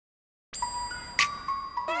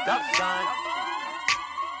Stop sign.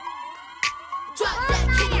 Drop that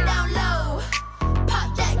kitty down low.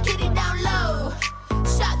 Pop that kitty down low.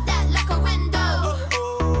 Shot that like a window.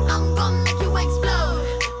 I'm gon' make you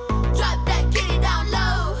explode. Drop that kitty down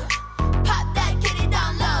low. Pop that kitty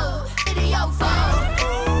down low. Video phone.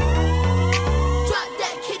 Drop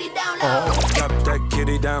that kitty down low. Drop that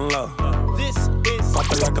kitty down low. This is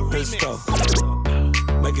Pop it like a pistol.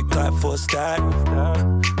 Make it clap for a stack.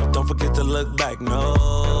 Don't forget to look back. No,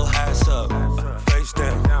 ass up, face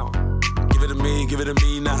down. Give it to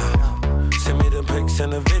me now. Send me the pics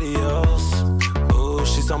and the videos. Ooh,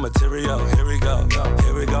 she's on material. Here we go.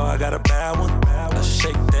 I got a bad one.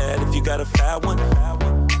 Shake that if you got a fat one.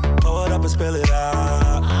 Pour it up and spill it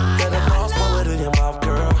out. Let it boss, pour it in your mouth,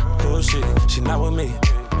 girl. Oh shit, she not with me.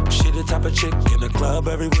 She the type of chick in the club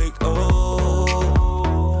every week.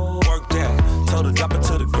 Oh, work that. Told her drop it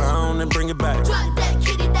to the ground and bring it back. Drop that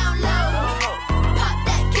kitty down low. Pop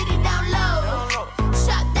that kitty down low.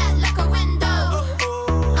 Shot that like a window.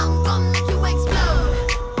 I'm gon' make you explode.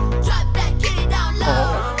 Drop that kitty down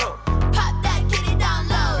low. Pop that kitty down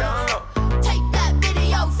low. Take that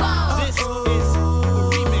video phone. This is the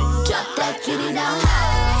remix. Drop that kitty down low.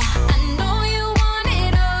 I know you want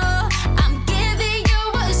it all. I'm giving you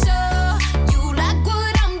a show. You like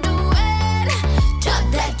what I'm doing. Drop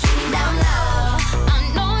that kitty down low. I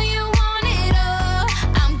know you want it all.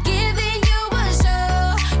 I'm giving you a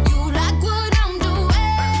show. You like what I'm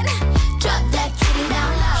doing. Drop that kitty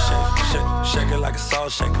down low. Shake it like a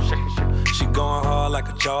salt shaker. She going hard like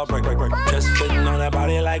a jawbreaker. Just fitting on that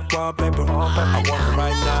body like wallpaper. I want it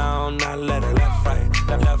right now, not let it left,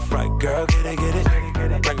 right. Girl, get it.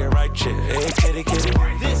 Bring it right, chick. Hey, kitty.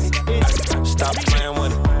 This is Stop playing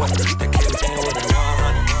with it. The kitty ain't with it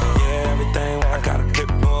 100. Yeah, everything. I got a pit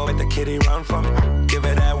bull, make the kitty run from me. Give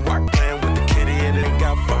it that work, playing with the kitty and it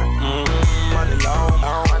got fun. Money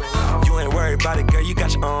long. You ain't worried about it, girl. You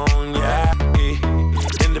got your own, yeah.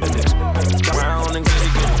 Independent. Round and get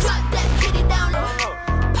it. Drop that kitty down low.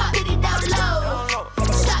 Pop kitty down low.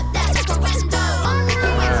 Shot that like a window. I'm make you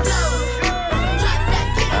explode. Drop that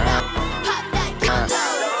kitty down. Pop that down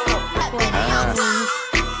low. That video phone.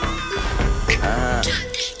 Drop that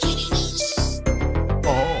kitty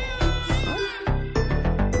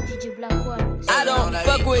I don't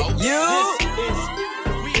fuck with you. This is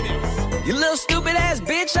the remix. You little stupid ass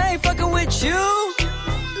bitch, I ain't fucking with you.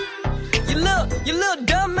 You little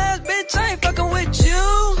dumb ass bitch, I ain't fucking with you.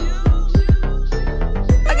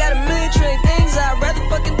 I got a million trillion things I'd rather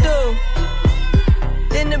fucking do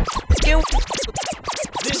than the fucking.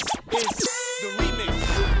 This is the remix.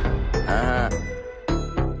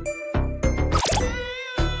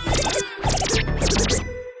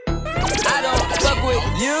 I don't fuck with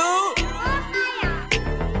you.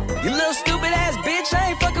 You little stupid ass bitch, I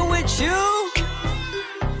ain't fucking with you.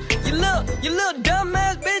 You little dumb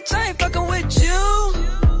ass bitch, I ain't fucking with you.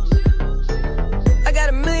 I got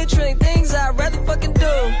a million trillion things I'd rather fucking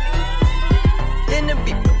do than to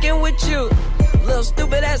be fucking with you. Little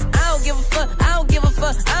stupid ass, I don't give a fuck. I don't give a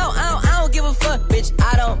fuck. I don't give a fuck, bitch.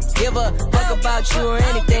 I don't give a fuck about you or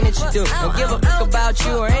anything that you do. Don't give a fuck about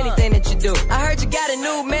you or anything that you do. I heard you got a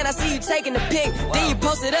new man. I see you taking a pic. Then you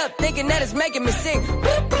post it up, thinking that it's making me sick.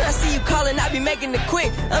 I see you calling, I be making it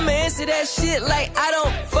quick. I'ma answer that shit like I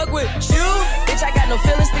don't fuck with you. Bitch, I got no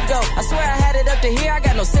feelings to go. I swear I had it up to here. I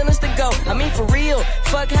got no ceilings to go. I mean for real.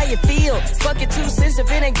 Fuck how you feel. Fuck it 2 cents if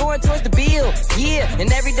it ain't going towards the bill. Yeah,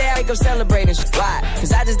 and every day I wake up celebrating. Why?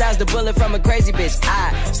 Cause I just dodged a bullet from a crazy bitch.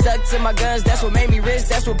 I stuck to my guns, that's what made me rich.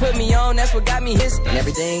 That's what put me on, that's what got me his. And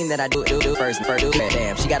everything that I do first.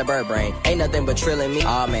 Damn, she got a bird brain. Ain't nothing but trilling me.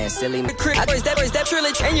 Aw man, silly. I first that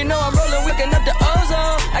trillage. And you know I'm rolling, wicking up the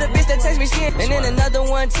ozone. I the bitch that text me shit. And then another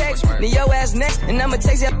one text me your ass next. And I'ma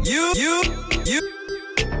text you.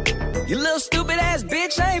 You little stupid ass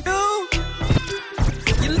bitch, I ain't you.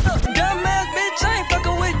 You little dumb ass bitch, I ain't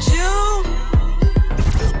fucking with you.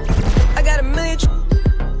 I got a million.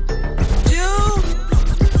 This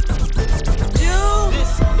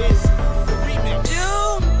is the remix.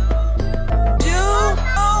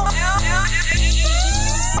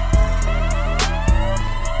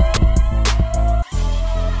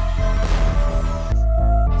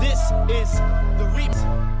 This is the remix.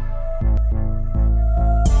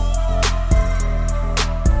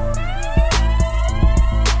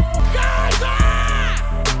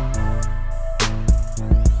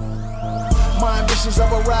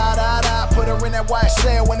 Of a ride, put her in that white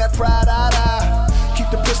cell when that pride, keep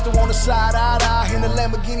the pistol on the side, in the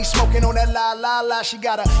Lamborghini smoking on that la. She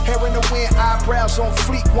got her hair in the wind, eyebrows on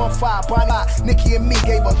fleek, 1-5, Bonnie, Nikki and me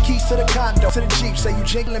gave her keys to the condo, to the Jeep, say you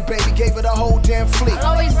jingling, baby, gave her the whole damn fleet.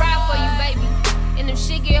 I'll always ride for you, baby, and if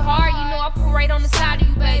shit get hard, you know I pull right on the side of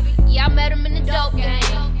you, baby. Yeah, I met him in the dope game.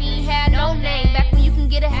 He ain't had no name, back when you can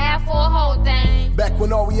get a half or a whole thing. Back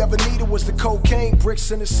when all we ever needed was the cocaine,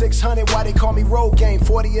 bricks in the 600, why they call me road game.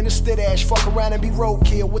 40 in the stid ash, fuck around and be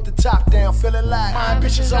roadkill with the top down, feeling like my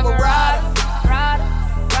ambitions of a rider. Rider.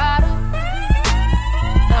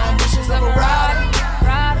 My ambitions of a rider.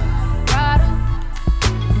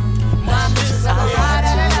 My ambitions of a rider.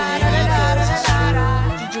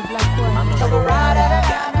 Of a rider.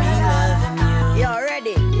 Got me loving you. You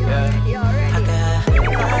already? I got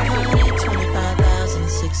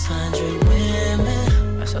 525,600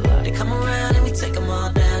 women. That's a lot. They come around and we take them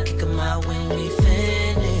all down, kick them out when we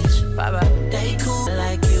finish. Bye-bye. They cool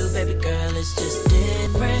like you, baby girl, it's just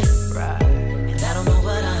different. Right. And I don't know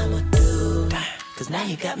what I'ma do. Cause now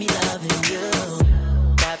you got me loving you.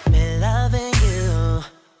 Got me loving you.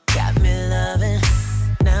 Got me loving.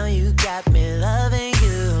 Now you got me loving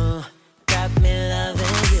you. Got me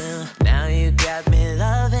loving you. Now you got me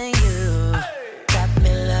loving you. Got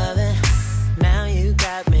me loving. Now you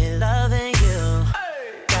got me loving you.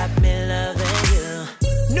 Got me loving you.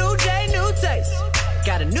 New day, new taste.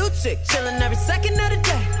 Got a new chick chillin' every second of the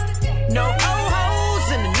day. No old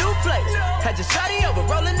hoes in the new place. Had your shawty over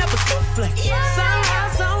rolling up a souffle. Somehow,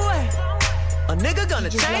 someway, a nigga gonna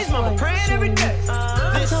change, mama praying every day.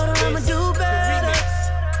 I told her I'ma do better.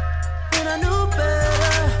 And I knew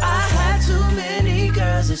better. I had too many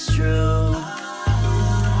girls, it's true.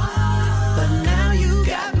 But now you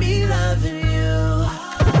got me loving you.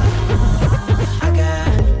 I got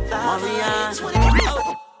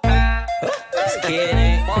Let's get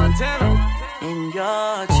it. Montana in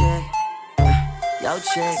your check. Your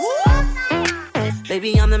check.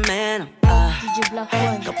 Baby, I'm the man.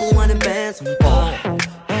 Couple hundred bands on the bar.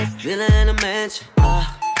 Villa in a mansion. I'm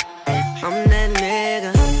that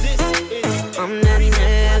nigga. I'm that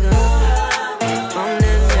nigga. I'm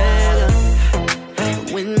that nigga.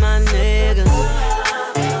 With my niggas.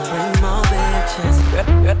 Bring more bitches.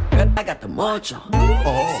 I got the mojo.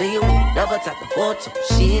 See you never talk the photo.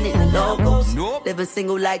 She ain't in the logos. Living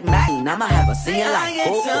single like Madden. I'ma have her singing like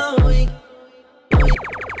Coco.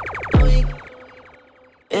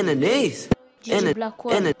 In the knees. In it, in it,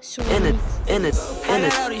 in it, in it, in it, in it, in it,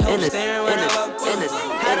 in it, in it,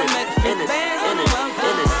 in it,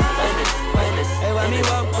 in it. Hey, why me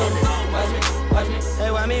walk through?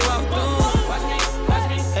 Hey, why me walk through?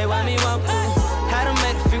 Hey, why me walk through? Had to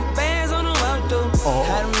make a few bands on the walk through.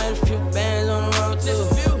 Had to make a few bands on the road too.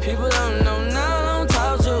 People don't know now, I don't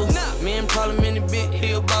talk to. Me and Parliament in the big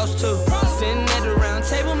hill boss too. Sitting at the round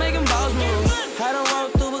table making balls move. Had to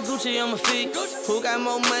walk through with Gucci on my feet. Who got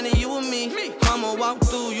more money, you or me? I'ma walk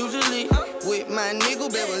through usually with my nigga,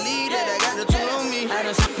 better believe that I got the tool on me. I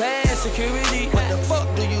done surpassed security. What the fuck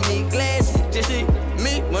do you need glasses? Just see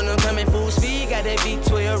me when I'm coming full speed, got that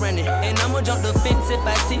V12 running. And I'ma jump the fence if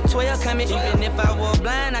I see 12 coming. Even if I were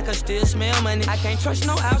blind, I could still smell money. I can't trust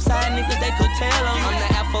no outside niggas, they could tell on me. I'm the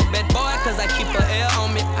alphabet boy, cause I keep a L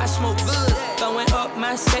on me. I smoke good, throwing up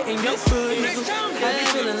my set in your hood, nigga. I be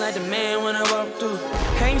feeling like the man when I walk through.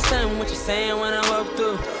 Can't stand what you saying when I walk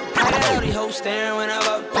through. I got all these hoes staring when I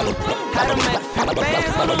walk through. How to make a few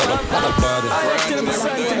bands on the walk through. I like to the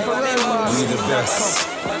same thing for real. We the best.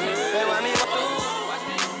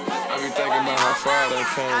 I be thinking about how far they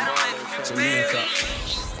came. Jamaica.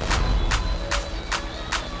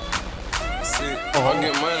 See, I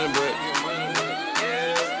get money, but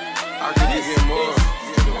I could get more.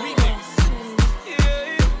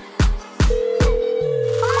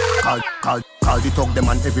 Call the talk them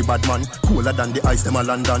and every bad man. Cooler than the ice them a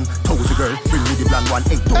London. Tozy girl, bring me the blonde one.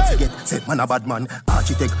 Hey, don't forget, said man a bad man.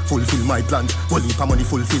 Architect, fulfill my plans. Whole heap of money,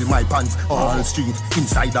 fulfill my pants. All street,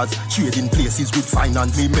 insiders, trading places with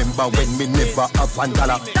finance. Remember when me never have $1.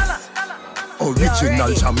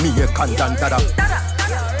 Original Jamaican dandada.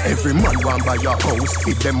 Every man want buy your house,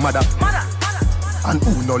 feed them mother. And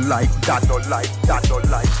who no like that, no like that, no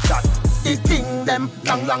like that. The thing them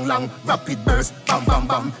long, long, long, rapid burst, bam, bam,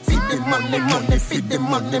 bam. Feed the money, money, feed the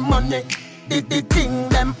money, money. The thing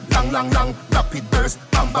them long, long, long, rapid burst,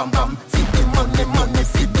 bam, bam, bam. Feed the money, money,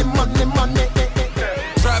 feed the money, money.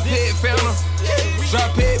 Drop head Phantom,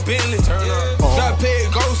 drop head Bentley, drop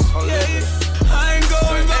head Ghost. I ain't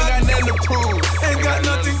going back. Ain't got nothing to prove. Ain't got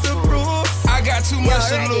nothing to prove. I got too much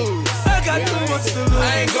to lose. I got too much to lose.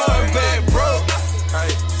 I ain't going back broke.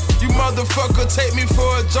 You motherfucker take me for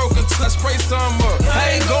a joker till I spray some up.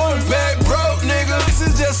 I ain't going back broke, nigga. This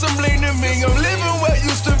is just some bling to me. I'm living what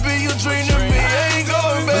used to be a dream to me. I ain't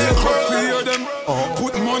going back broke. Fear them,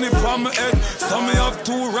 put money from my head. Some me have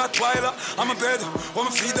 2 Rottweiler. I'm a bed,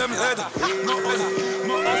 wanna feed them head. No,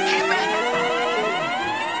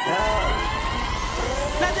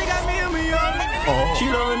 Nothing She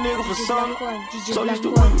love a nigga for summer, so used to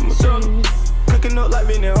whip my son. Cooking up like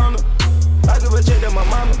Vinny Hunter. I give a check to my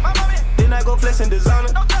mama. Then I go flex and designer.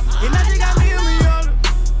 And now she got me a million.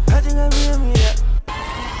 Now she got me a million.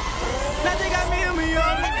 Now she got me a million.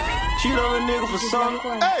 She love a nigga for summer,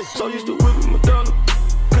 so used to whip my thunder.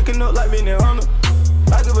 Cooking up like Vinny Hunter.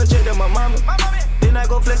 I give a check to my mama. Then I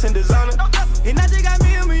go flex and designer. And now she got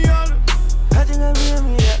me a million. Now she got me a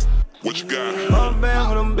million. What you got? All the band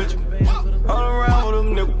for them bitches. All around with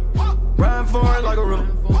them niggas. Riding for it like a river.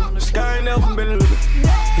 The sky ain't never been a little.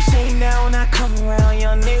 You see now when I come around,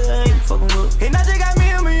 young nigga ain't fucking with. And now she got me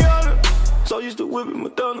a million. So used to whipping my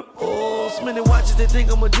thunder. Oh, spending watches, they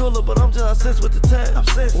think I'm a jeweler, but I'm just obsessed with the time.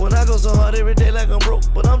 When I go so hard every day like I'm broke,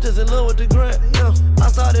 but I'm just in love with the grind. Yeah. I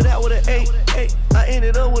started out with an 8, I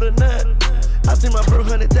ended up with a 9. I see my first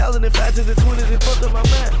 100,000 and 5 to the 20s and fucked up my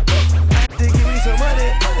mind. They give me some money,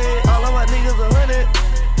 all of my niggas 100.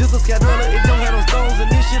 Just a scatollah, it don't have no stones, and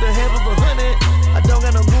this shit a half of 100. I don't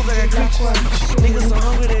got no moves, I got coochies. Niggas so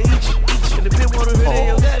hungry they eat you. And the bitch wanna hear they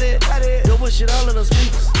yo got it. Yo, put shit all in the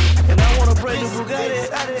speakers. And I want a brand new Bugatti,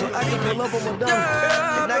 so I can pull up on my dog.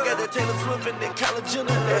 And I got that Taylor Swift and that Kylie Jenner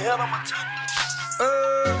and that hell on my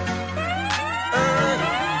tongue.